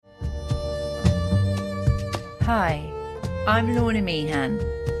Hi, I'm Lorna Meehan,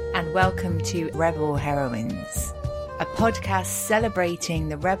 and welcome to Rebel Heroines, a podcast celebrating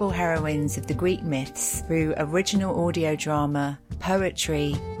the rebel heroines of the Greek myths through original audio drama,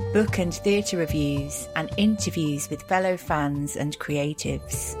 poetry, book and theatre reviews, and interviews with fellow fans and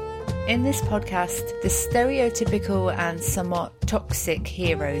creatives. In this podcast, the stereotypical and somewhat toxic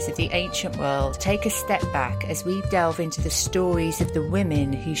heroes of the ancient world take a step back as we delve into the stories of the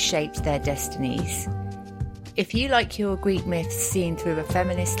women who shaped their destinies. If you like your Greek myths seen through a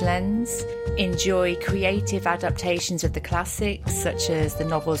feminist lens, enjoy creative adaptations of the classics such as the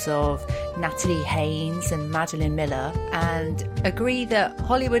novels of Natalie Haynes and Madeline Miller, and agree that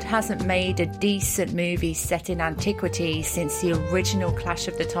Hollywood hasn't made a decent movie set in antiquity since the original Clash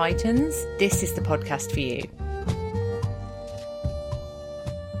of the Titans, this is the podcast for you.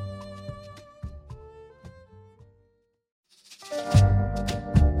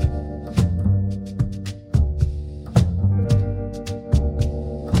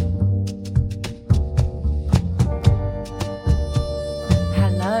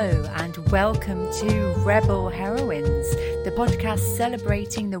 Welcome to Rebel Heroines, the podcast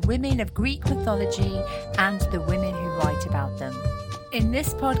celebrating the women of Greek mythology and the women who write about them. In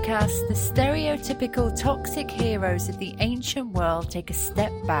this podcast, the stereotypical toxic heroes of the ancient world take a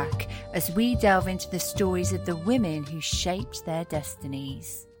step back as we delve into the stories of the women who shaped their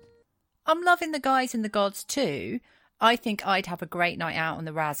destinies. I'm loving the guys and the gods too. I think I'd have a great night out on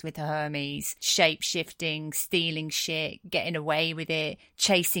the Raz with Hermes, shape-shifting, stealing shit, getting away with it,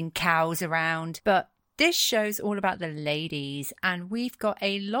 chasing cows around. But this show's all about the ladies, and we've got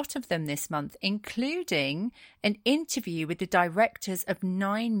a lot of them this month, including an interview with the directors of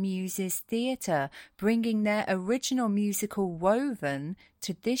Nine Muses Theatre, bringing their original musical Woven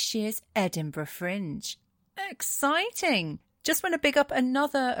to this year's Edinburgh Fringe. Exciting! Just want to big up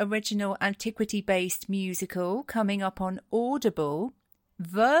another original antiquity-based musical coming up on Audible,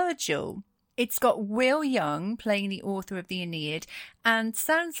 Virgil. It's got Will Young playing the author of the Aeneid and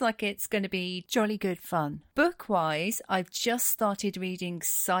sounds like it's going to be jolly good fun. Book-wise, I've just started reading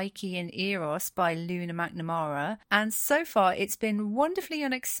Psyche and Eros by Luna McNamara, and so far it's been wonderfully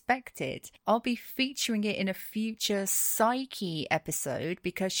unexpected. I'll be featuring it in a future Psyche episode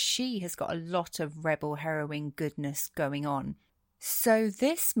because she has got a lot of rebel heroine goodness going on. So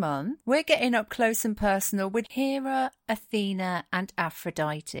this month, we're getting up close and personal with Hera, Athena and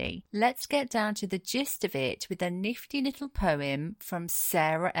Aphrodite. Let's get down to the gist of it with a nifty little poem from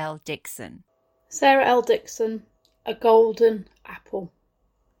Sarah L. Dixon. Sarah L. Dixon, A Golden Apple.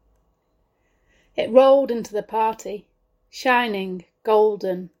 It rolled into the party, shining,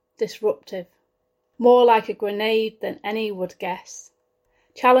 golden, disruptive, more like a grenade than any would guess.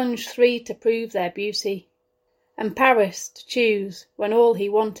 Challenged 3 to prove their beauty, and Paris to choose when all he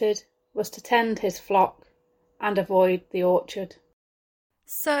wanted was to tend his flock and avoid the orchard.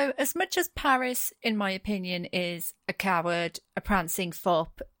 So, as much as Paris, in my opinion, is a coward, a prancing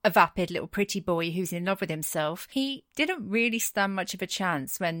fop, a vapid little pretty boy who's in love with himself, he didn't really stand much of a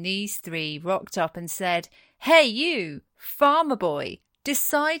chance when these 3 rocked up and said, "Hey you, farmer boy,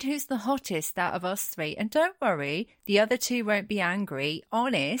 decide who's the hottest out of us 3, and don't worry, the other 2 won't be angry.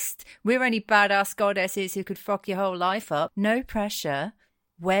 Honest, we're only badass goddesses who could fuck your whole life up. No pressure."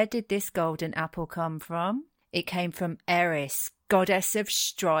 Where did this golden apple come from? It came from Eris, goddess of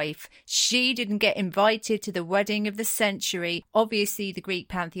strife. She didn't get invited to the wedding of the century. Obviously, the Greek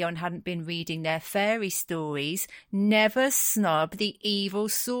pantheon hadn't been reading their fairy stories. Never snub the evil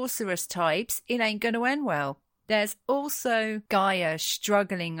sorceress types. It ain't going to end well. There's also Gaia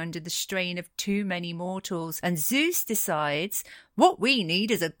struggling under the strain of too many mortals, and Zeus decides, what we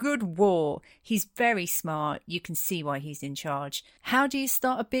need is a good war. He's very smart. You can see why he's in charge. How do you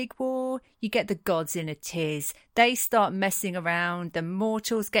start a big war? You get the gods in a tiz. They start messing around. The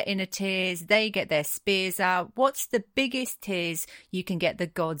mortals get in a tiz. They get their spears out. What's the biggest tiz you can get the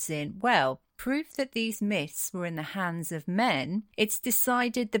gods in? Well, proof that these myths were in the hands of men, it's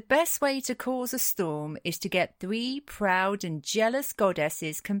decided the best way to cause a storm is to get 3 proud and jealous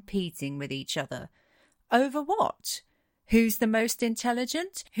goddesses competing with each other. Over what? Who's the most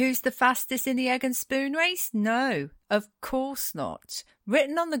intelligent? Who's the fastest in the egg and spoon race? No, of course not.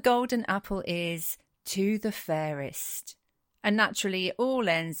 Written on the golden apple is, "To the fairest." And naturally, it all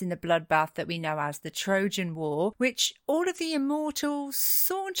ends in the bloodbath that we know as the Trojan War, which all of the immortals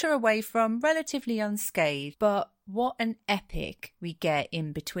saunter away from relatively unscathed. But what an epic we get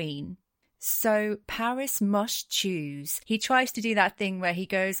in between. So Paris must choose. He tries to do that thing where he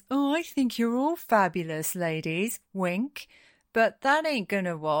goes, "Oh, I think you're all fabulous, ladies," wink. But that ain't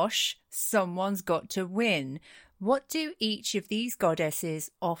gonna wash. Someone's got to win. What do each of these goddesses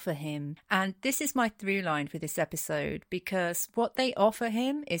offer him? And this is my through line for this episode, because what they offer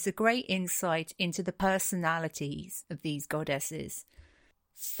him is a great insight into the personalities of these goddesses.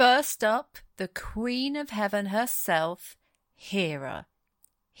 First up, the Queen of Heaven herself, Hera.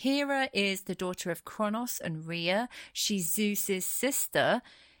 Hera is the daughter of Kronos and Rhea. She's Zeus's sister.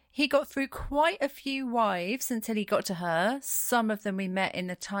 He got through quite a few wives until he got to her. Some of them we met in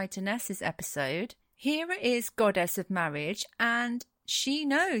the Titanesses episode. Hera is goddess of marriage, and she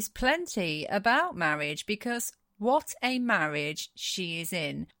knows plenty about marriage, because what a marriage she is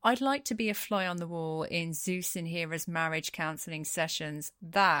in. I'd like to be a fly on the wall in Zeus and Hera's marriage counselling sessions.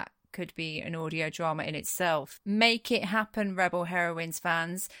 That could be an audio drama in itself. Make it happen, Rebel Heroines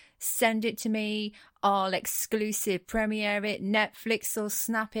fans. Send it to me. I'll exclusive premiere it. Netflix will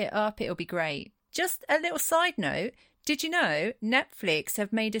snap it up. It'll be great. Just a little side note. Did you know Netflix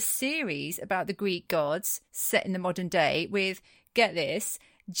have made a series about the Greek gods set in the modern day with, get this,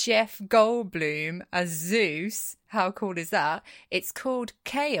 Jeff Goldblum as Zeus? How cool is that? It's called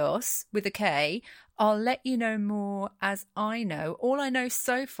Chaos with a K. I'll let you know more as I know. All I know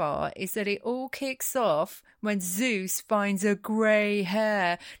so far is that it all kicks off when Zeus finds a grey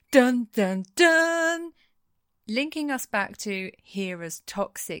hair. Dun, dun, dun! Linking us back to Hera's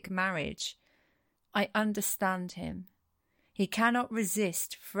toxic marriage. I understand him. He cannot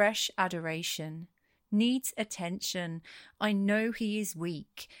resist fresh adoration, needs attention. I know he is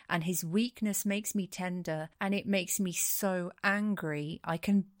weak, and his weakness makes me tender, and it makes me so angry I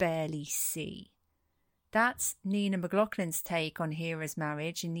can barely see. That's Nina McLaughlin's take on Hera's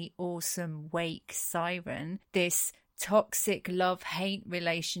marriage in the awesome Wake Siren, this toxic love-hate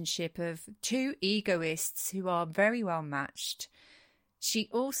relationship of two egoists who are very well matched. She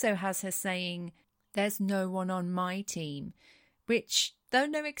also has her saying, "There's no one on my team," which, though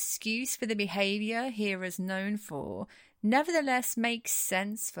no excuse for the behaviour Hera's known for, nevertheless makes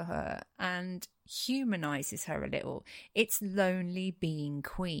sense for her and humanises her a little. It's lonely being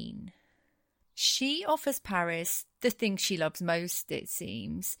queen. She offers Paris the thing she loves most, it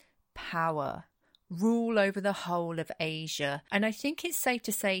seems: power. Rule over the whole of Asia. And I think it's safe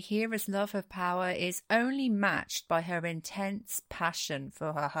to say Hera's love of power is only matched by her intense passion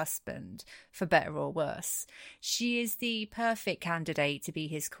for her husband, for better or worse. She is the perfect candidate to be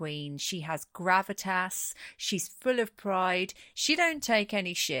his queen. She has gravitas, she's full of pride, she don't take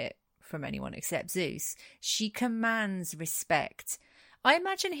any shit from anyone except Zeus. She commands respect. I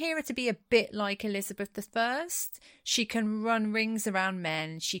imagine Hera to be a bit like Elizabeth I. She can run rings around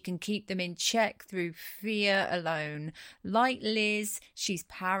men. She can keep them in check through fear alone. Like Liz, she's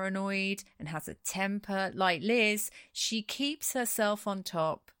paranoid and has a temper. Like Liz, she keeps herself on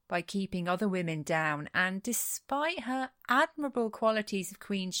top by keeping other women down. And despite her admirable qualities of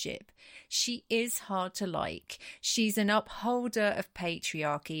queenship, she is hard to like. She's an upholder of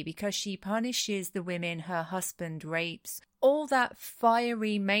patriarchy because she punishes the women her husband rapes. All that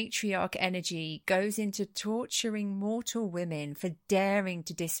fiery matriarch energy goes into torturing mortal women for daring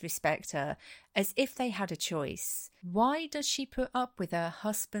to disrespect her, as if they had a choice. Why does she put up with her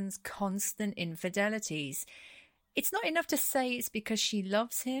husband's constant infidelities? It's not enough to say it's because she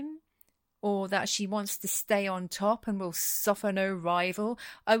loves him, or that she wants to stay on top and will suffer no rival.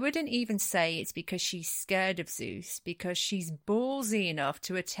 I wouldn't even say it's because she's scared of Zeus, because she's ballsy enough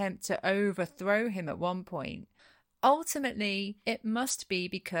to attempt to overthrow him at one point. Ultimately, it must be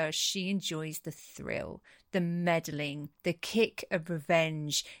because she enjoys the thrill, the meddling, the kick of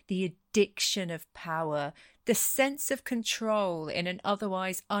revenge, the addiction of power, the sense of control in an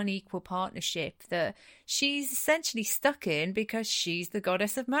otherwise unequal partnership that she's essentially stuck in because she's the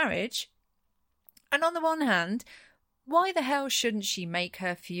goddess of marriage. And on the one hand, why the hell shouldn't she make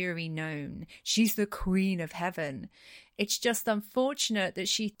her fury known? She's the Queen of Heaven. It's just unfortunate that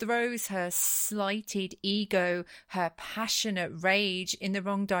she throws her slighted ego, her passionate rage in the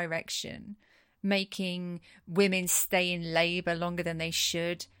wrong direction, making women stay in labour longer than they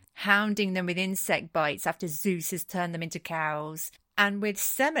should, hounding them with insect bites after Zeus has turned them into cows. And with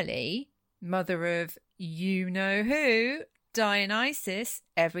Semele, mother of you-know-who, Dionysus,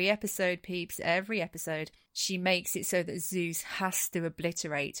 every episode, peeps, every episode, she makes it so that Zeus has to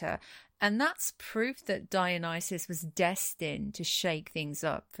obliterate her. And that's proof that Dionysus was destined to shake things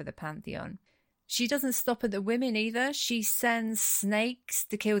up for the Pantheon. She doesn't stop at the women either. She sends snakes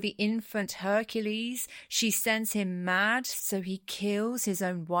to kill the infant Hercules. She sends him mad so he kills his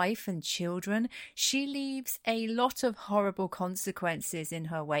own wife and children. She leaves a lot of horrible consequences in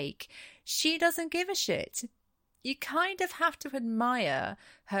her wake. She doesn't give a shit. You kind of have to admire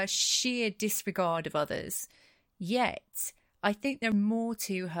her sheer disregard of others. Yet, I think there's more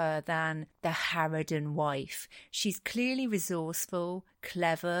to her than the harridan wife. She's clearly resourceful,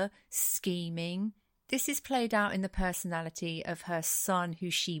 clever, scheming. This is played out in the personality of her son, who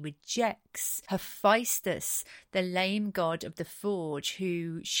she rejects, Hephaestus, the lame god of the forge,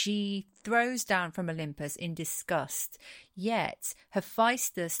 who she throws down from Olympus in disgust. Yet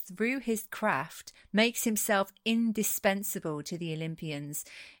Hephaestus, through his craft, makes himself indispensable to the Olympians.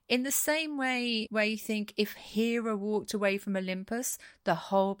 In the same way where you think if Hera walked away from Olympus, the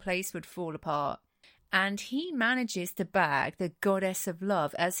whole place would fall apart. And he manages to bag the goddess of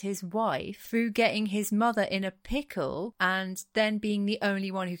love as his wife through getting his mother in a pickle and then being the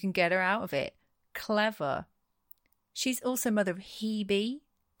only one who can get her out of it. Clever. She's also mother of Hebe,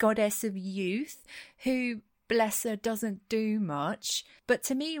 goddess of youth, who, bless her, doesn't do much, but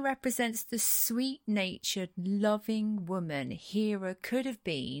to me represents the sweet-natured, loving woman Hera could have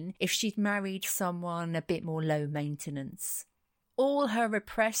been if she'd married someone a bit more low maintenance. All her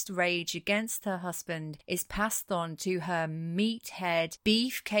repressed rage against her husband is passed on to her meathead,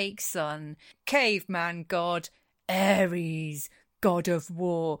 beefcake son, caveman god, Ares, god of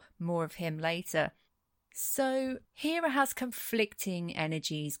war. More of him later. So Hera has conflicting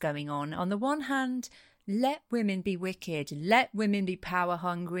energies going on. On the one hand, let women be wicked, let women be power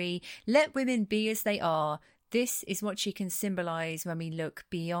hungry, let women be as they are. This is what she can symbolise when we look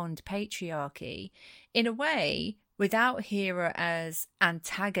beyond patriarchy. In a way, without Hera as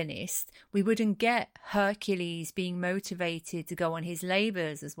antagonist, we wouldn't get Hercules being motivated to go on his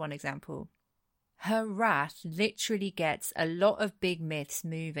labours, as one example. Her wrath literally gets a lot of big myths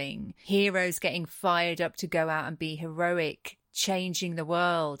moving. Heroes getting fired up to go out and be heroic, changing the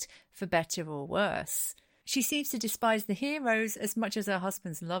world, for better or worse. She seems to despise the heroes as much as her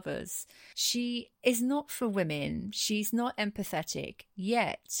husband's lovers. She is not for women. She's not empathetic.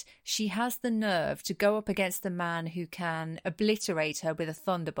 Yet she has the nerve to go up against a man who can obliterate her with a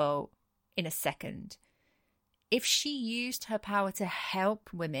thunderbolt in a second. If she used her power to help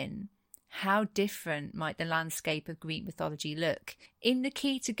women, how different might the landscape of Greek mythology look? In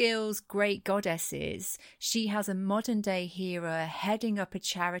Nikita Gill's Great Goddesses, she has a modern-day Hera heading up a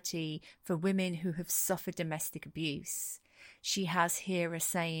charity for women who have suffered domestic abuse. She has Hera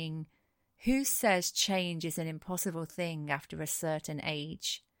saying, "Who says change is an impossible thing after a certain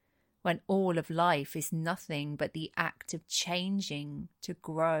age, when all of life is nothing but the act of changing to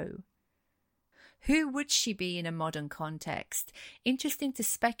grow?" Who would she be in a modern context? Interesting to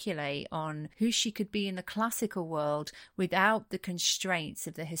speculate on who she could be in the classical world without the constraints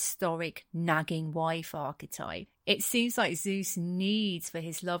of the historic nagging wife archetype. It seems like Zeus needs for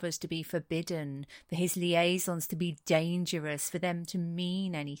his lovers to be forbidden, for his liaisons to be dangerous, for them to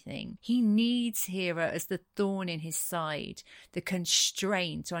mean anything. He needs Hera as the thorn in his side, the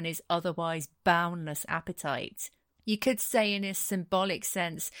constraint on his otherwise boundless appetite. You could say in a symbolic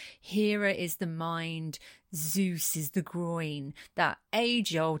sense, Hera is the mind, Zeus is the groin, that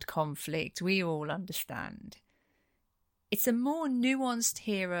age-old conflict we all understand. It's a more nuanced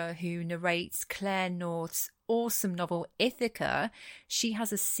Hera who narrates Claire North's awesome novel Ithaca. She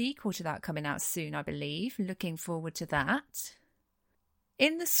has a sequel to that coming out soon, I believe. Looking forward to that.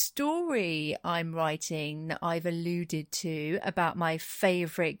 In the story I'm writing that I've alluded to about my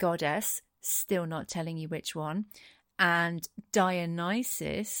favourite goddess, still not telling you which one, and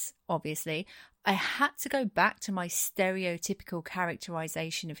Dionysus, obviously, I had to go back to my stereotypical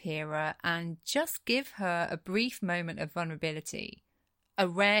characterization of Hera and just give her a brief moment of vulnerability, a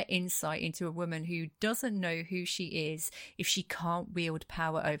rare insight into a woman who doesn't know who she is if she can't wield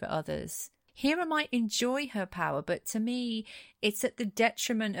power over others. Hera might enjoy her power, but to me, it's at the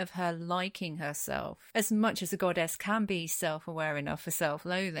detriment of her liking herself, as much as a goddess can be self-aware enough for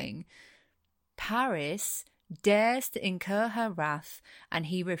self-loathing. Paris dares to incur her wrath, and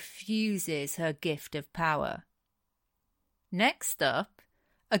he refuses her gift of power. Next up,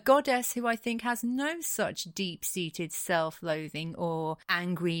 a goddess who I think has no such deep-seated self-loathing or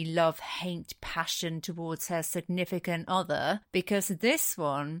angry love-hate passion towards her significant other, because this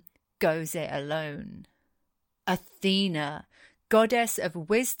one goes it alone. Athena, goddess of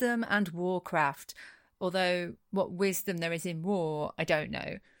wisdom and warcraft, although what wisdom there is in war, I don't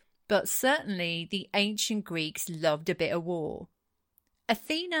know. But certainly the ancient Greeks loved a bit of war.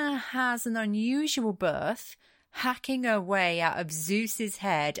 Athena has an unusual birth, hacking her way out of Zeus's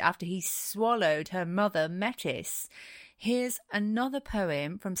head after he swallowed her mother Metis. Here's another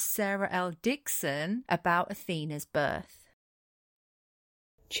poem from Sarah L. Dixon about Athena's birth.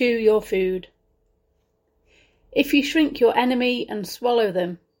 Chew your food. If you shrink your enemy and swallow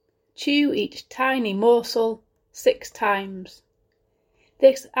them, chew each tiny morsel 6 times.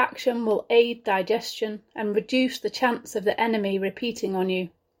 This action will aid digestion and reduce the chance of the enemy repeating on you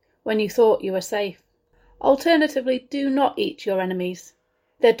when you thought you were safe. Alternatively, do not eat your enemies.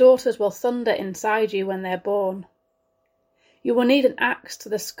 Their daughters will thunder inside you when they're born. You will need an axe to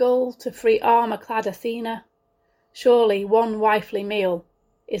the skull to free armour-clad Athena. Surely one wifely meal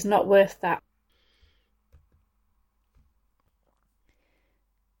is not worth that.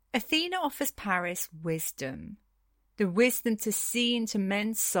 Athena offers Paris wisdom. The wisdom to see into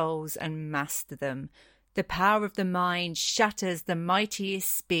men's souls and master them. The power of the mind shatters the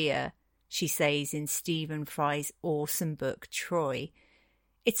mightiest spear, she says in Stephen Fry's awesome book, Troy.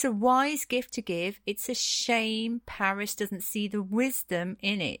 It's a wise gift to give. It's a shame Paris doesn't see the wisdom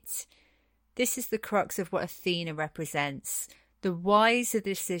in it. This is the crux of what Athena represents. The wiser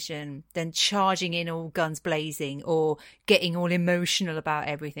decision than charging in all guns blazing or getting all emotional about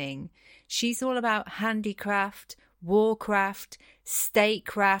everything. She's all about handicraft, warcraft,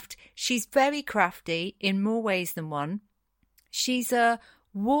 statecraft. She's very crafty in more ways than one. She's a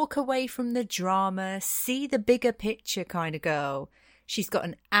walk away from the drama, see the bigger picture kind of girl. She's got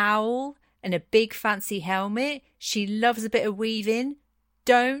an owl and a big fancy helmet. She loves a bit of weaving.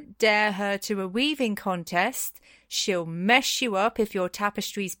 Don't dare her to a weaving contest. She'll mess you up if your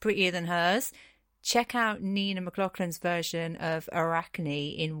tapestry's prettier than hers. Check out Nina McLaughlin's version of Arachne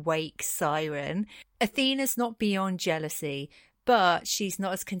in Wake Siren. Athena's not beyond jealousy, but she's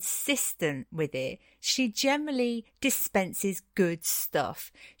not as consistent with it. She generally dispenses good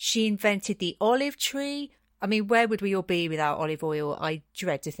stuff. She invented the olive tree. I mean, where would we all be without olive oil? I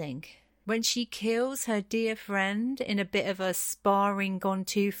dread to think. When she kills her dear friend in a bit of a sparring gone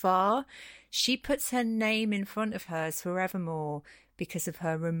too far, she puts her name in front of hers forevermore because of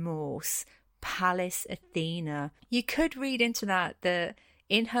her remorse. Pallas Athena. You could read into that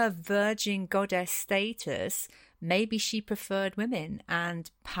in her virgin goddess status, maybe she preferred women and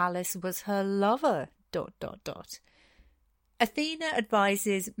Pallas was her lover, ... Athena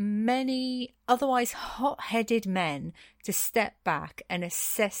advises many otherwise hot-headed men to step back and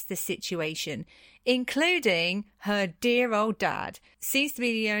assess the situation, including her dear old dad. Seems to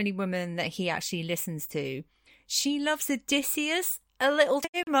be the only woman that he actually listens to. She loves Odysseus a little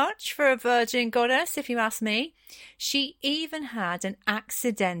too much for a virgin goddess, if you ask me. She even had an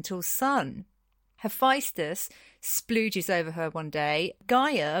accidental son. Hephaestus splooges over her one day.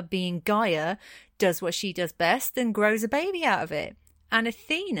 Gaia, being Gaia, does what she does best and grows a baby out of it. And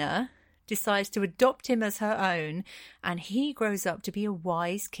Athena decides to adopt him as her own, and he grows up to be a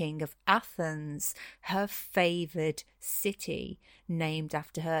wise king of Athens, her favoured city, named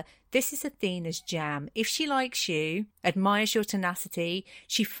after her. This is Athena's jam. If she likes you, admires your tenacity,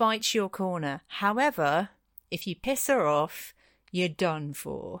 she fights your corner. However, if you piss her off, you're done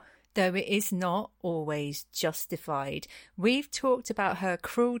for. Though it is not always justified. We've talked about her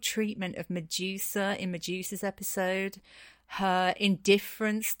cruel treatment of Medusa in Medusa's episode, her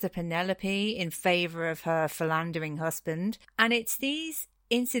indifference to Penelope in favour of her philandering husband, and it's these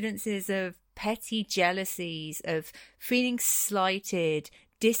incidences of petty jealousies, of feeling slighted,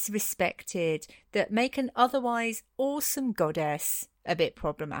 disrespected, that make an otherwise awesome goddess a bit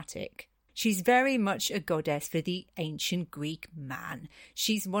problematic. She's very much a goddess for the ancient Greek man.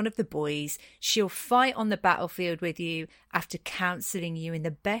 She's one of the boys. She'll fight on the battlefield with you after counselling you in the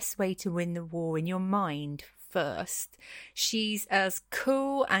best way to win the war in your mind first. She's as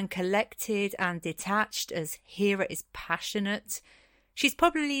cool and collected and detached as Hera is passionate. She's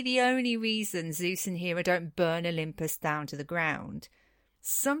probably the only reason Zeus and Hera don't burn Olympus down to the ground.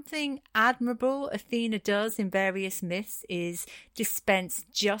 Something admirable Athena does in various myths is dispense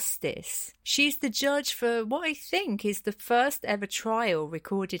justice. She's the judge for what I think is the first ever trial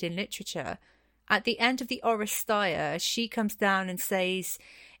recorded in literature. At the end of the Oresteia, she comes down and says,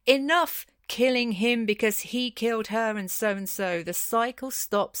 "Enough killing him because he killed her and so. The cycle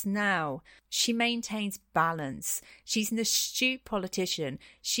stops now." She maintains balance. She's an astute politician.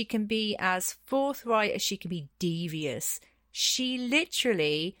 She can be as forthright as she can be devious. She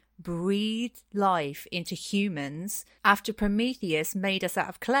literally breathed life into humans after Prometheus made us out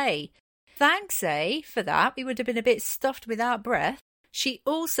of clay. Thanks, for that. We would have been a bit stuffed without breath. She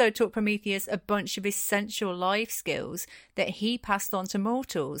also taught Prometheus a bunch of essential life skills that he passed on to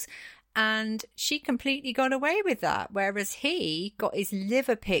mortals. And she completely got away with that, whereas he got his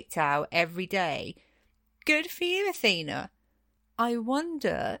liver picked out every day. Good for you, Athena. I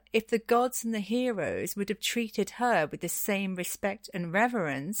wonder if the gods and the heroes would have treated her with the same respect and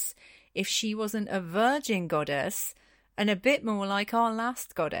reverence if she wasn't a virgin goddess and a bit more like our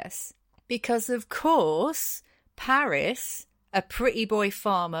last goddess. Because, of course, Paris, a pretty boy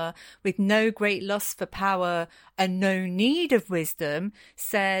farmer with no great lust for power and no need of wisdom,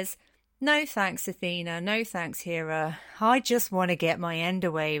 says, "No thanks, Athena, no thanks, Hera. I just want to get my end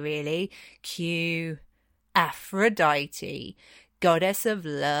away, really." Cue Aphrodite, goddess of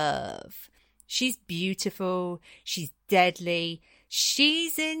love. She's beautiful, she's deadly,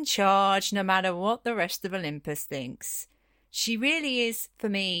 she's in charge no matter what the rest of Olympus thinks. She really is, for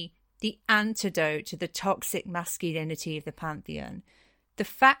me, the antidote to the toxic masculinity of the pantheon. The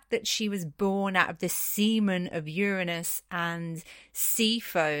fact that she was born out of the semen of Uranus and sea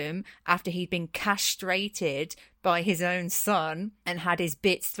foam after he'd been castrated by his own son and had his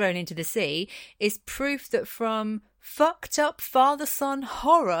bits thrown into the sea is proof that from fucked up father-son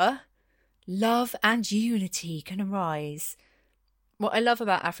horror, love and unity can arise. What I love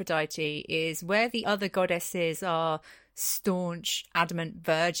about Aphrodite is where the other goddesses are staunch, adamant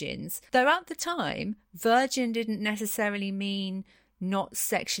virgins, though at the time, virgin didn't necessarily mean not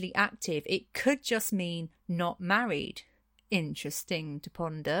sexually active. It could just mean not married. Interesting to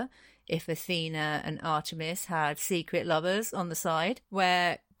ponder if Athena and Artemis had secret lovers on the side,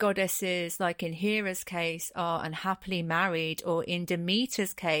 where goddesses, like in Hera's case, are unhappily married, or in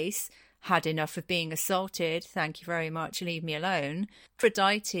Demeter's case, had enough of being assaulted, thank you very much, leave me alone.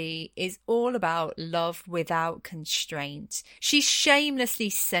 Aphrodite is all about love without constraint. She's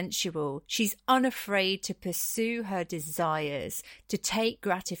shamelessly sensual. She's unafraid to pursue her desires, to take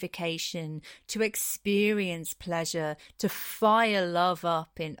gratification, to experience pleasure, to fire love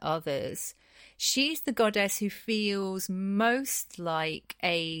up in others. She's the goddess who feels most like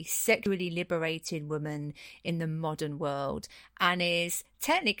a sexually liberated woman in the modern world, and is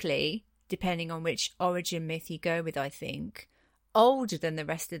technically, depending on which origin myth you go with, I think, older than the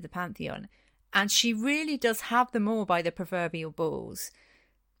rest of the pantheon. And she really does have them all by the proverbial balls.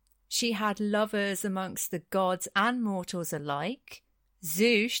 She had lovers amongst the gods and mortals alike.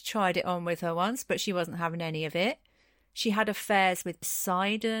 Zeus tried it on with her once, but she wasn't having any of it. She had affairs with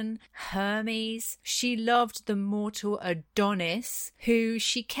Poseidon, Hermes. She loved the mortal Adonis, who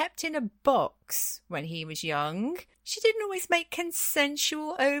she kept in a box when he was young. She didn't always make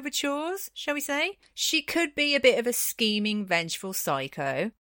consensual overtures, shall we say. She could be a bit of a scheming, vengeful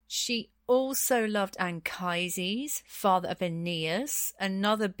psycho. She also loved Anchises, father of Aeneas,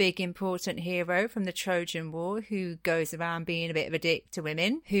 another big important hero from the Trojan War who goes around being a bit of a dick to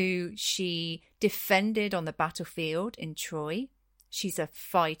women, who she defended on the battlefield in Troy. She's a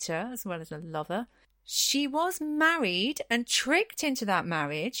fighter as well as a lover. She was married and tricked into that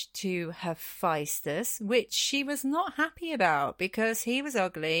marriage to Hephaestus, which she was not happy about because he was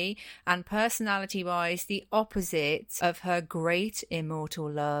ugly and personality-wise the opposite of her great immortal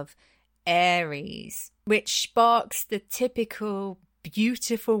love, Ares, which sparks the typical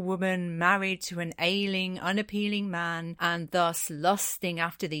beautiful woman married to an ailing, unappealing man and thus lusting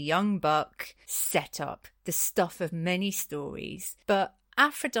after the young buck setup, the stuff of many stories. But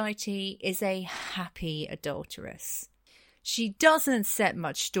Aphrodite is a happy adulteress. She doesn't set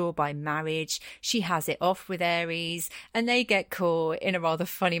much store by marriage. She has it off with Ares, and they get caught in a rather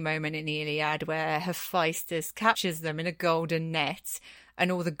funny moment in the Iliad where Hephaestus captures them in a golden net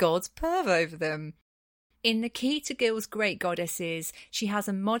and all the gods perv over them. In the key to Gil's great goddesses, she has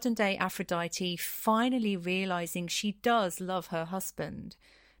a modern-day Aphrodite finally realising she does love her husband,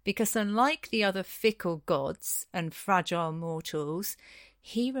 because unlike the other fickle gods and fragile mortals,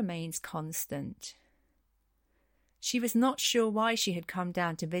 he remains constant. She was not sure why she had come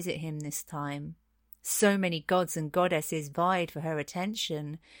down to visit him this time. So many gods and goddesses vied for her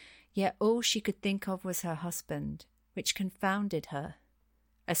attention, yet all she could think of was her husband, which confounded her.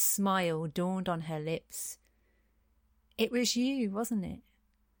 A smile dawned on her lips. "It was you, wasn't it?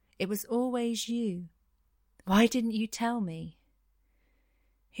 It was always you. Why didn't you tell me?"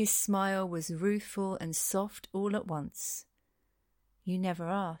 His smile was rueful and soft all at once. "You never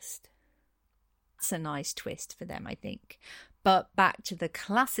asked." That's a nice twist for them, I think. But back to the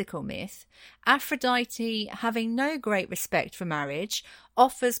classical myth, Aphrodite, having no great respect for marriage,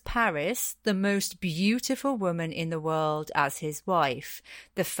 offers Paris, the most beautiful woman in the world, as his wife.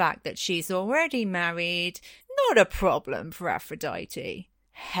 The fact that she's already married, not a problem for Aphrodite.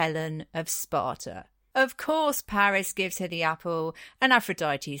 Helen of Sparta. Of course, Paris gives her the apple, and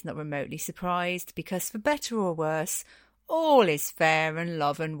Aphrodite is not remotely surprised, because for better or worse, all is fair in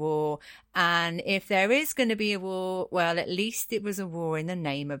love and war, and if there is going to be a war, well, at least it was a war in the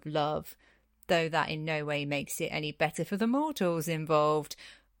name of love, though that in no way makes it any better for the mortals involved.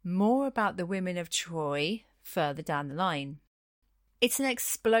 More about the women of Troy further down the line. It's an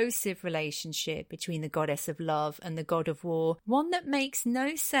explosive relationship between the goddess of love and the god of war, one that makes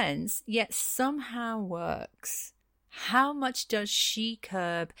no sense, yet somehow works. How much does she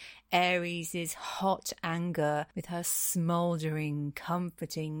curb Ares' hot anger with her smouldering,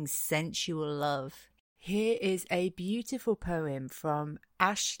 comforting, sensual love? Here is a beautiful poem from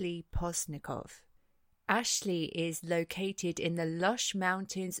Ashley Posnikov. Ashley is located in the lush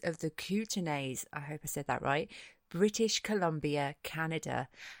mountains of the Kootenays, I hope I said that right, British Columbia, Canada.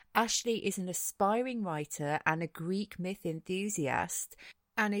 Ashley is an aspiring writer and a Greek myth enthusiast,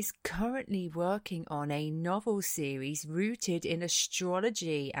 and is currently working on a novel series rooted in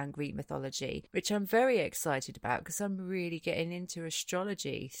astrology and Greek mythology, which I'm very excited about because I'm really getting into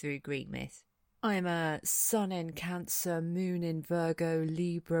astrology through Greek myth. I'm a Sun in Cancer, Moon in Virgo,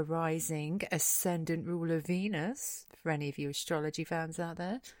 Libra rising, ascendant ruler Venus, for any of you astrology fans out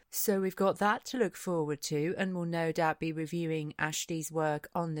there. So we've got that to look forward to, and we'll no doubt be reviewing Ashley's work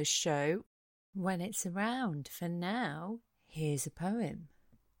on the show when it's around. For now, here's a poem.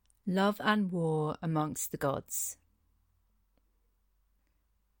 Love and War Amongst the Gods.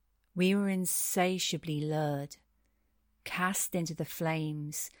 We were insatiably lured, cast into the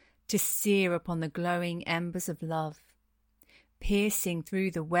flames, to sear upon the glowing embers of love, piercing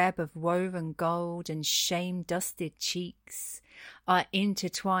through the web of woven gold and shame-dusted cheeks. Our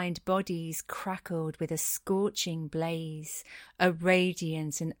intertwined bodies crackled with a scorching blaze, a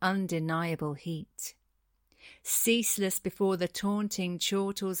radiant and undeniable heat. Ceaseless before the taunting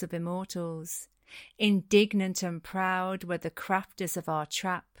chortles of immortals, indignant and proud were the crafters of our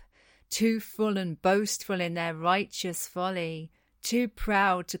trap, too full and boastful in their righteous folly, too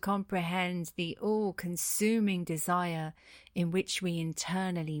proud to comprehend the all-consuming desire in which we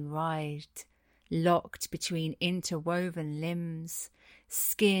internally writhed, locked between interwoven limbs,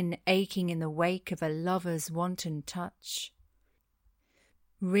 skin aching in the wake of a lover's wanton touch.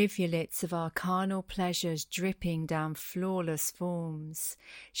 Rivulets of our carnal pleasures dripping down flawless forms,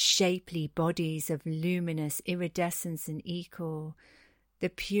 shapely bodies of luminous iridescence and ichor, the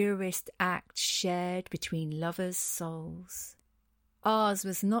purest act shared between lovers' souls. Ours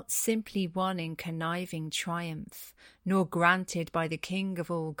was not simply one in conniving triumph, nor granted by the King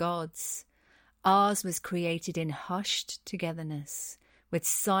of all gods. Ours was created in hushed togetherness, with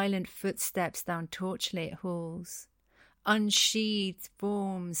silent footsteps down torchlit halls, unsheathed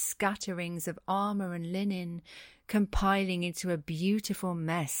forms, scatterings of armour and linen, compiling into a beautiful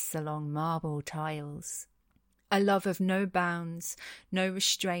mess along marble tiles. A love of no bounds, no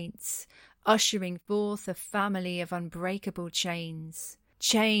restraints, ushering forth a family of unbreakable chains,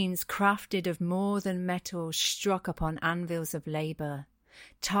 chains crafted of more than metal struck upon anvils of labour,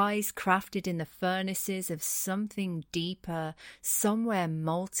 ties crafted in the furnaces of something deeper, somewhere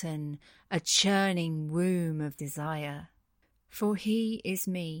molten, a churning womb of desire. For he is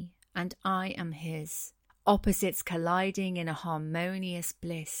me, and I am his, opposites colliding in a harmonious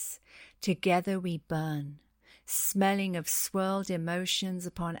bliss, together we burn, smelling of swirled emotions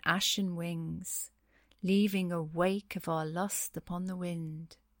upon ashen wings, leaving a wake of our lust upon the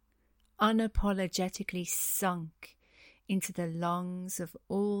wind, unapologetically sunk into the lungs of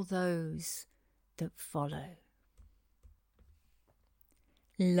all those that follow.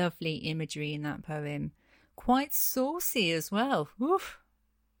 Lovely imagery in that poem. Quite saucy as well. Oof.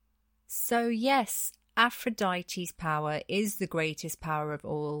 So yes, Aphrodite's power is the greatest power of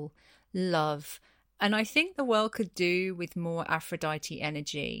all, love. And I think the world could do with more Aphrodite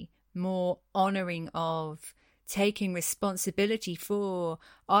energy, more honouring of, taking responsibility for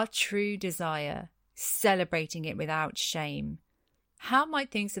our true desire, celebrating it without shame. How might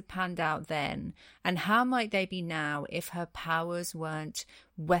things have panned out then, and how might they be now if her powers weren't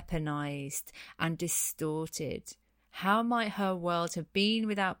weaponized and distorted? How might her world have been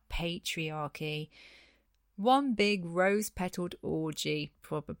without patriarchy? One big rose-petalled orgy,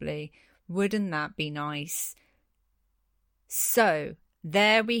 probably. Wouldn't that be nice? So,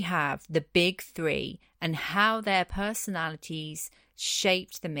 there we have the big three and how their personalities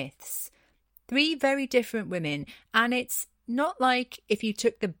shaped the myths. Three very different women, and it's not like if you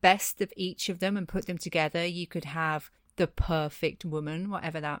took the best of each of them and put them together, you could have the perfect woman,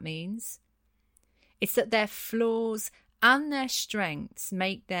 whatever that means. It's that their flaws and their strengths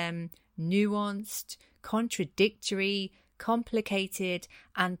make them nuanced, contradictory, complicated,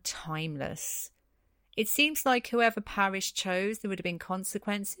 and timeless. It seems like whoever Paris chose, there would have been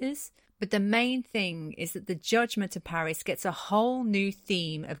consequences. But the main thing is that the judgment of Paris gets a whole new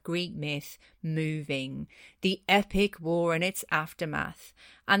theme of Greek myth moving, the epic war and its aftermath.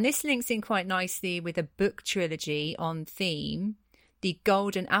 And this links in quite nicely with a book trilogy on theme, the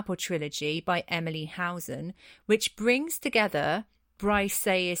Golden Apple trilogy by Emily Housen, which brings together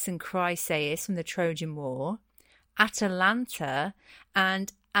Briseis and Chryseis from the Trojan War, Atalanta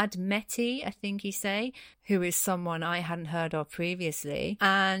and Admeti, I think you say, who is someone I hadn't heard of previously,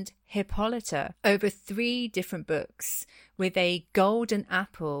 and Hippolyta, over 3 different books with a golden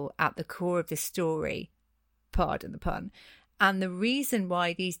apple at the core of the story. Pardon the pun. And the reason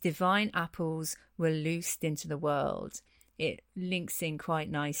why these divine apples were loosed into the world, it links in quite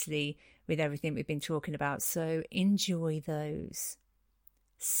nicely with everything we've been talking about. So enjoy those.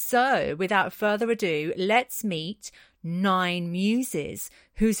 So, without further ado, let's meet 9 Muses,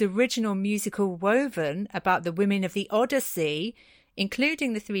 whose original musical Woven about the women of the Odyssey,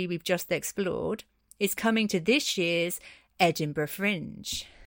 including the 3 we've just explored, is coming to this year's Edinburgh Fringe.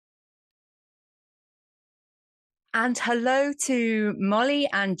 And hello to Molly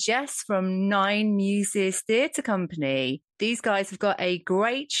and Jess from 9 Muses Theatre Company. These guys have got a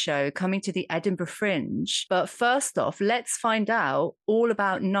great show coming to the Edinburgh Fringe. But first off, let's find out all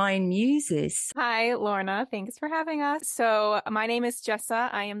about 9 Muses. Hi, Lorna. Thanks for having us. So my name is Jessa.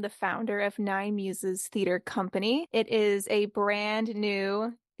 I am the founder of 9 Muses Theatre Company. It is a brand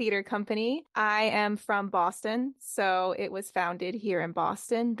new theater company. I am from Boston, so it was founded here in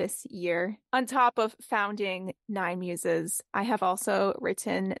Boston this year. On top of founding 9 Muses, I have also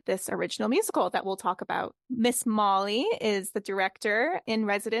written this original musical that we'll talk about. Miss Molly is the director in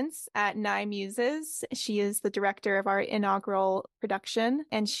residence at 9 Muses. She is the director of our inaugural production,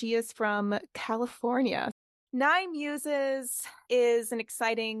 and she is from California. 9 Muses is an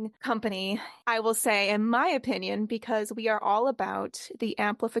exciting company, I will say, in my opinion, because we are all about the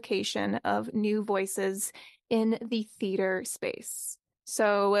amplification of new voices in the theater space.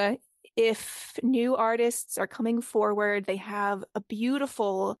 So if new artists are coming forward, they have a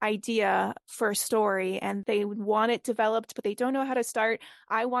beautiful idea for a story and they want it developed, but they don't know how to start.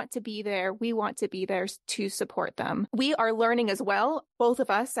 I want to be there. We want to be there to support them. We are learning as well. Both of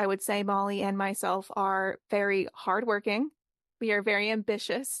us, I would say, Molly and myself, are very hardworking. We are very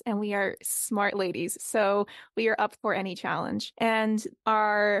ambitious and we are smart ladies. So we are up for any challenge. And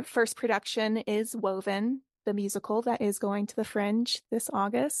our first production is Woven, the musical that is going to the Fringe this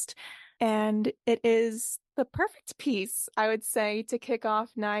August. And it is the perfect piece, I would say, to kick off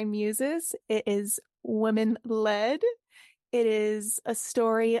 9 Muses. It is women-led. It is a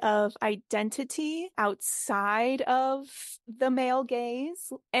story of identity outside of the male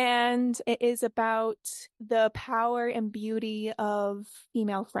gaze. And it is about the power and beauty of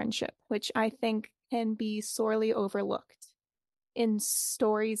female friendship, which I think can be sorely overlooked in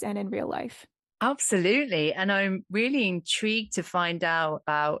stories and in real life. Absolutely. And I'm really intrigued to find out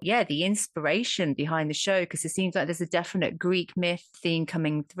about, the inspiration behind the show, because it seems like there's a definite Greek myth theme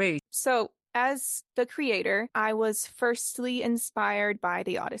coming through. So as the creator, I was firstly inspired by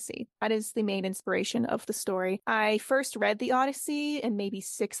the Odyssey. That is the main inspiration of the story. I first read the Odyssey in maybe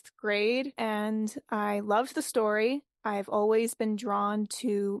 6th grade, and I loved the story. I've always been drawn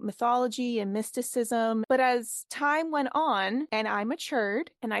to mythology and mysticism, but as time went on and I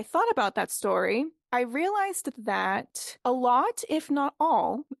matured and I thought about that story, I realized that a lot, if not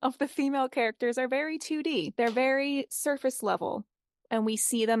all, of the female characters are very 2D. They're very surface level, and we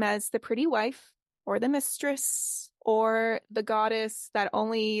see them as the pretty wife or the mistress or the goddess that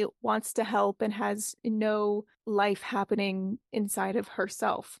only wants to help and has no life happening inside of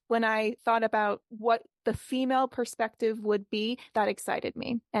herself. When I thought about what the female perspective would be, that excited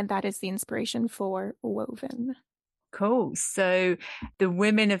me. And that is the inspiration for Woven. Cool. So the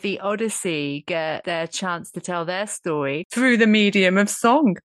women of the Odyssey get their chance to tell their story through the medium of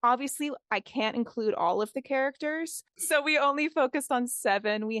song. Obviously, I can't include all of the characters, so we only focused on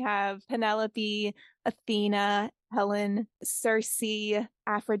 7. We have Penelope, Athena, Helen, Circe,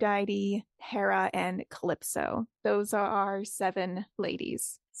 Aphrodite, Hera, and Calypso. Those are our 7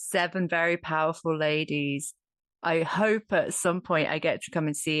 ladies. 7 very powerful ladies. I hope at some point I get to come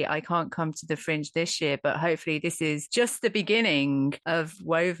and see. I can't come to the Fringe this year, but hopefully this is just the beginning of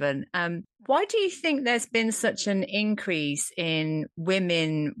Woven. Why do you think there's been such an increase in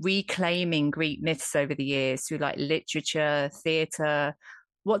women reclaiming Greek myths over the years through like literature, theatre?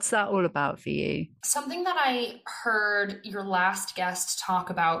 What's that all about for you? Something that I heard your last guest talk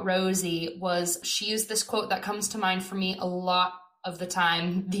about, Rosie, was she used this quote that comes to mind for me a lot of the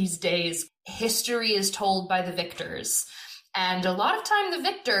time these days. History is told by the victors. And a lot of time the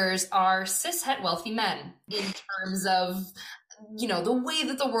victors are cis-het wealthy men in terms of, the way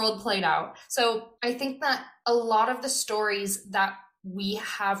that the world played out. So I think that a lot of the stories that we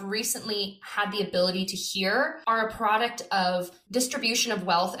have recently had the ability to hear are a product of distribution of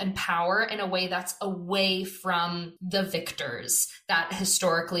wealth and power in a way that's away from the victors that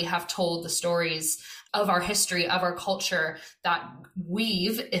historically have told the stories of our history, of our culture, that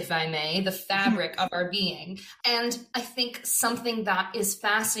weave, if I may, the fabric of our being. And I think something that is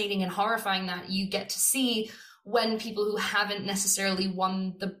fascinating and horrifying that you get to see when people who haven't necessarily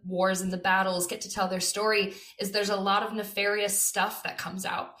won the wars and the battles get to tell their story is there's a lot of nefarious stuff that comes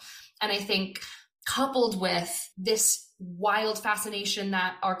out. And I think coupled with this wild fascination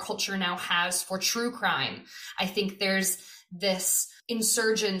that our culture now has for true crime, I think there's this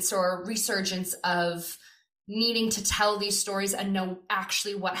insurgence or resurgence of needing to tell these stories and know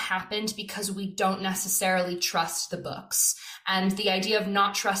actually what happened because we don't necessarily trust the books. And the idea of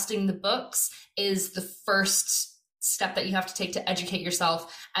not trusting the books is the first step that you have to take to educate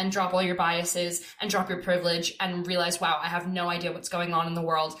yourself and drop all your biases and drop your privilege and realize, wow, I have no idea what's going on in the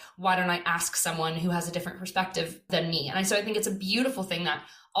world. Why don't I ask someone who has a different perspective than me? And so I think it's a beautiful thing that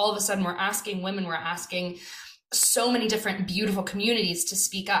all of a sudden we're asking women, we're asking so many different beautiful communities to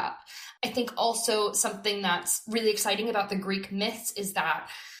speak up. I think also something that's really exciting about the Greek myths is that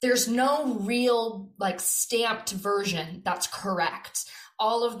there's no real stamped version that's correct.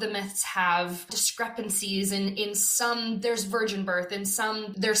 All of the myths have discrepancies, and in some there's virgin birth, in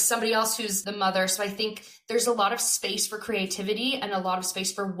some there's somebody else who's the mother. So I think there's a lot of space for creativity and a lot of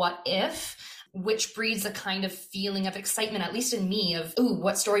space for what if, which breeds a kind of feeling of excitement, at least in me, of, ooh,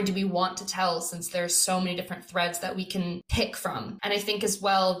 what story do we want to tell, since there's so many different threads that we can pick from. And I think as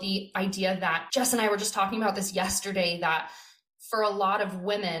well, the idea that Jess and I were just talking about this yesterday, that for a lot of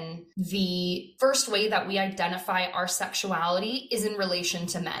women, the first way that we identify our sexuality is in relation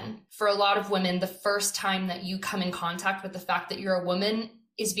to men. For a lot of women, the first time that you come in contact with the fact that you're a woman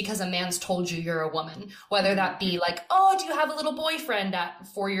is because a man's told you you're a woman, whether that be oh, do you have a little boyfriend at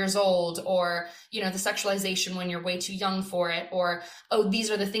 4 years old? Or, the sexualization when you're way too young for it, or, oh,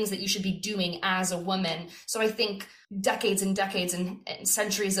 these are the things that you should be doing as a woman. So I think decades and decades and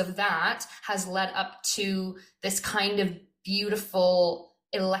centuries of that has led up to this kind of beautiful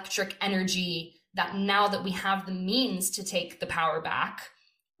electric energy that now that we have the means to take the power back,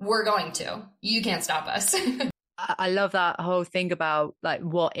 we're going to. You can't stop us. I love that whole thing about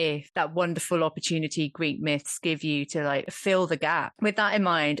what if, that wonderful opportunity Greek myths give you to fill the gap. With that in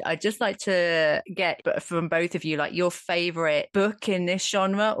mind, I'd just like to get from both of you your favorite book in this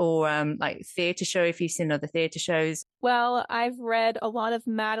genre, or theatre show, if you've seen other theatre shows. Well, I've read a lot of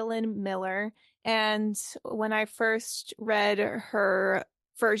Madeline Miller, and when I first read her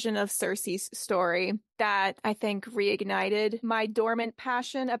version of Circe's story, that I think reignited my dormant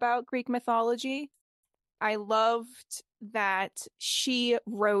passion about Greek mythology. I loved that she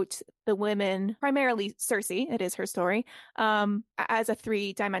wrote the women, primarily Circe, it is her story, as a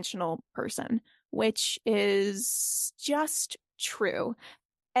three-dimensional person, which is just true.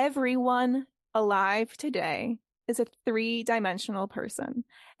 Everyone alive today is a three-dimensional person.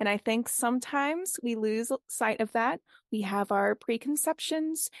 And I think sometimes we lose sight of that. We have our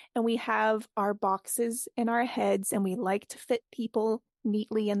preconceptions and we have our boxes in our heads, and we like to fit people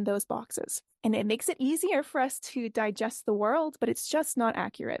neatly in those boxes. And it makes it easier for us to digest the world, but it's just not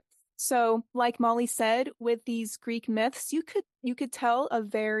accurate. So like Molly said, with these Greek myths, you could tell a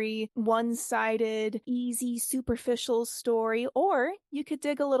very one-sided, easy, superficial story, or you could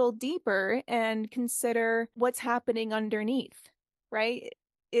dig a little deeper and consider what's happening underneath, right?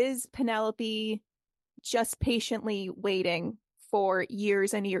 Is Penelope just patiently waiting for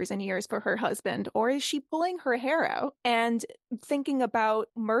years and years and years for her husband? Or is she pulling her hair out and thinking about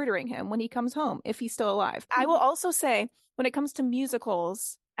murdering him when he comes home, if he's still alive? I will also say, when it comes to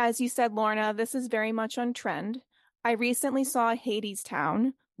musicals, as you said, Lorna, this is very much on trend. I recently saw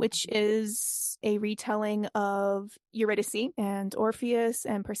Hadestown, which is a retelling of Eurydice and Orpheus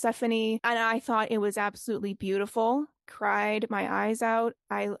and Persephone, and I thought it was absolutely beautiful. Cried my eyes out.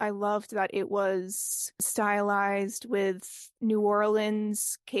 I loved that it was stylized with New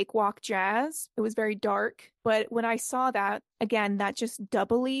Orleans cakewalk jazz. It was very dark, but when I saw that, again, that just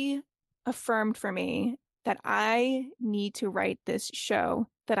doubly affirmed for me that I need to write this show,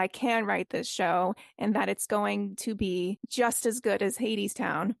 that I can write this show, and that it's going to be just as good as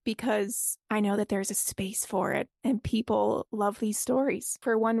Hadestown, because I know that there's a space for it and people love these stories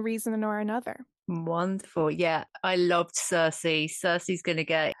for one reason or another. Wonderful. Yeah, I loved Circe. Circe's going to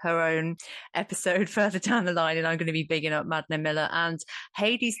get her own episode further down the line, and I'm going to be bigging up Madeline Miller. And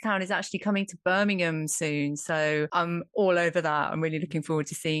Hadestown is actually coming to Birmingham soon, so I'm all over that. I'm really looking forward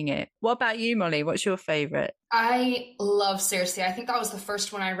to seeing it. What about you, Molly? What's your favourite? I love Circe. I think that was the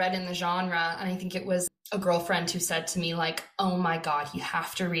first one I read in the genre, and I think it was a girlfriend who said to me, like, oh my God, you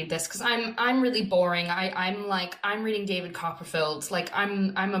have to read this. Cause I'm really boring. I'm reading David Copperfield. Like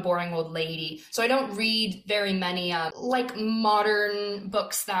I'm a boring old lady. So I don't read very many, like modern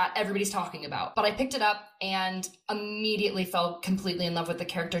books that everybody's talking about, but I picked it up and immediately fell completely in love with the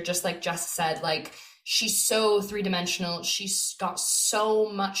character. Just like Jess said, like, she's so three-dimensional. She's got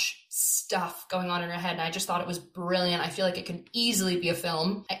so much stuff going on in her head, and I just thought it was brilliant. I feel like it could easily be a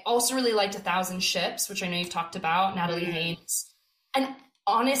film. I also really liked 1,000 Ships, which I know you've talked about, Natalie Haynes. And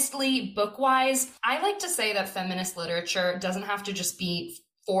honestly, book-wise, I like to say that feminist literature doesn't have to just be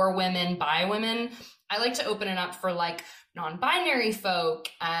for women, by women. I like to open it up for like non-binary folk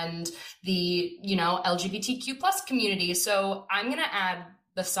and the, LGBTQ plus community. So I'm going to add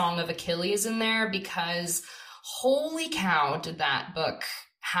the Song of Achilles in there because holy cow, did that book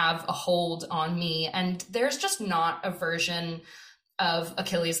have a hold on me. And there's just not a version of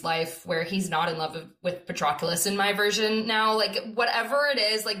Achilles' life where he's not in love with Patroclus in my version now. Like whatever it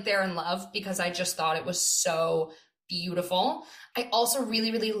is, like they're in love because I just thought it was so beautiful. I also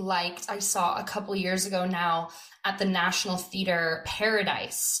really, really liked, I saw a couple years ago now at the National Theatre,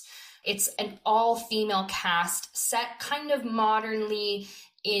 Paradise. It's an all-female cast set kind of modernly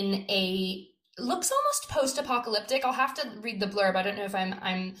in looks almost post-apocalyptic. I'll have to read the blurb. I don't know if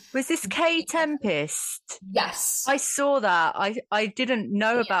I'm Was this K Tempest? Yes. I saw that. I didn't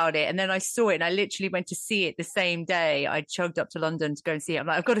know about it. And then I saw it and I literally went to see it the same day. I chugged up to London to go and see it. I'm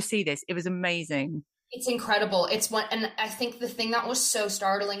like, I've got to see this. It was amazing. It's incredible. And I think the thing that was so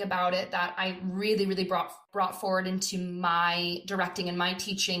startling about it that I really, really brought forward into my directing and my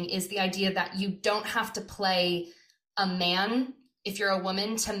teaching is the idea that you don't have to play a man if you're a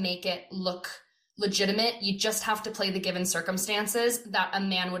woman to make it look legitimate. You just have to play the given circumstances that a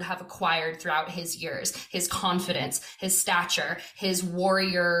man would have acquired throughout his years, his confidence, his stature, his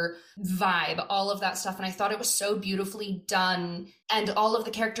warrior vibe, all of that stuff. And I thought it was so beautifully done. And all of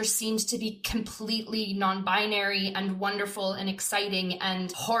the characters seemed to be completely non-binary and wonderful and exciting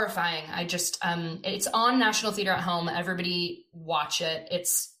and horrifying. I just, it's on National Theatre at Home. Everybody watch it.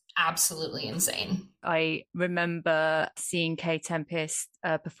 It's absolutely insane. I remember seeing K Tempest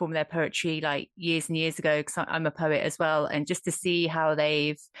perform their poetry like years and years ago because I'm a poet as well, and just to see how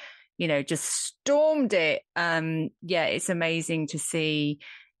they've just stormed it, it's amazing to see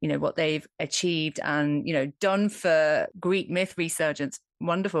what they've achieved and done for Greek myth resurgence.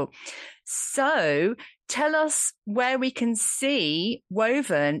 Wonderful. So tell us where we can see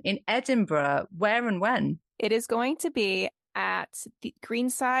Woven in Edinburgh, where and when. It is going to be at the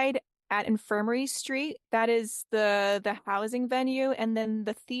Greenside at Infirmary Street. That is the housing venue. And then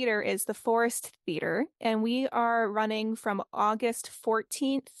the theater is the Forest Theater. And we are running from August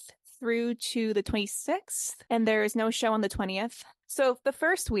 14th through to the 26th. And there is no show on the 20th. So the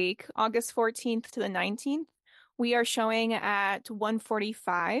first week, August 14th to the 19th, we are showing at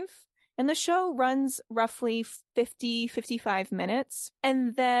 1:45. And the show runs roughly 55 minutes.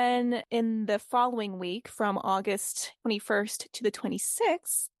 And then in the following week, from August 21st to the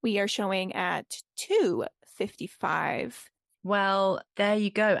 26th, we are showing at 2:55. Well, there you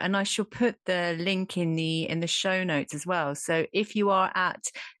go. And I shall put the link in the show notes as well. So if you are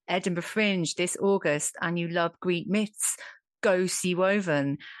at Edinburgh Fringe this August and you love Greek myths, go see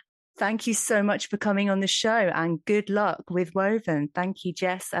Woven. Thank you so much for coming on the show and good luck with Woven. Thank you,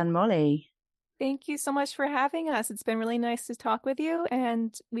 Jess and Molly. Thank you so much for having us. It's been really nice to talk with you,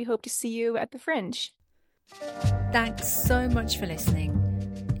 and we hope to see you at the Fringe. Thanks so much for listening.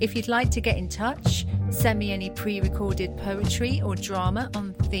 If you'd like to get in touch, send me any pre-recorded poetry or drama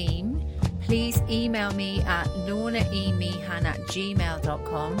on theme, please email me at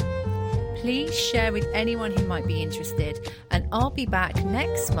lornaemeehan@gmail.com. Please share with anyone who might be interested, and I'll be back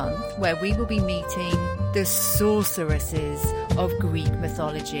next month where we will be meeting the sorceresses of Greek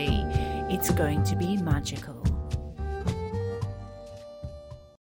mythology. It's going to be magical.